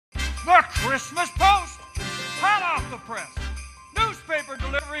The Christmas Post, hot off the press. Newspaper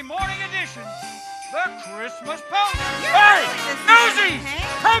delivery morning edition. The Christmas Post. Hey, Newsy!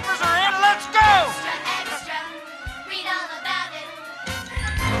 Papers are in, let's go! Extra, extra, read all about it.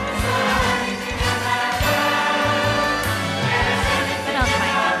 But I'll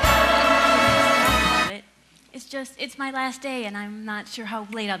try it. It's my last day, and I'm not sure how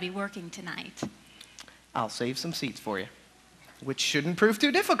late I'll be working tonight. I'll save some seats for you, which shouldn't prove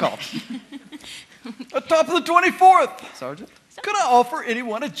too difficult. Atop of the 24th. Sergeant? Could I offer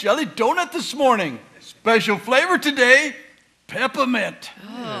anyone a jelly donut this morning? Special flavor today, peppermint.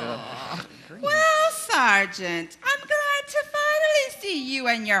 Well, Sergeant, I'm glad to finally see you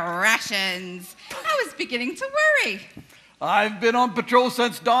and your rations. I was beginning to worry. I've been on patrol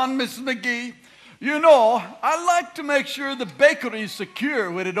since dawn, Mrs. McGee. You know, I like to make sure the bakery's secure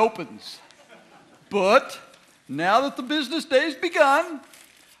when it opens. But now that the business day's begun,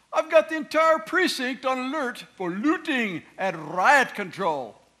 I've got the entire precinct on alert for looting and riot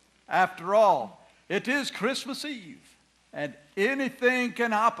control. After all, it is Christmas Eve, and anything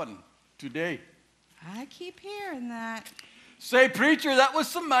can happen today. I keep hearing that. Say, preacher, that was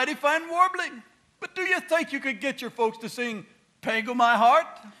some mighty fine warbling. But do you think you could get your folks to sing "Peg o' My Heart"?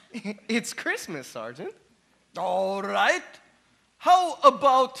 It's Christmas, Sergeant. All right. How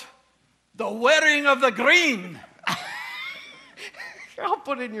about "The Wearing of the Green"? I'll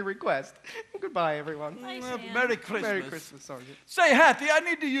put in your request. Goodbye, everyone. Bye, Sam. Merry Christmas. Merry Christmas, Sergeant. Say, Hattie, I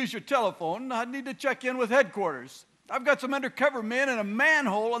need to use your telephone. I need to check in with headquarters. I've got some undercover men in a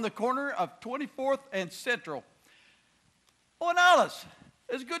manhole on the corner of 24th and Central. Oh, and Alice,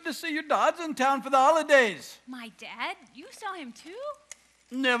 it's good to see your dad's in town for the holidays. My dad? You saw him too?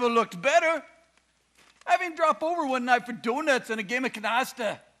 Never looked better. Have him drop over one night for donuts and a game of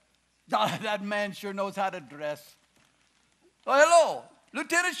canasta. Oh, that man sure knows how to dress. Oh, hello,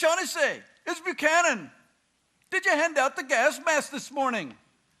 Lieutenant Shaughnessy. It's Buchanan. Did you hand out the gas mask this morning?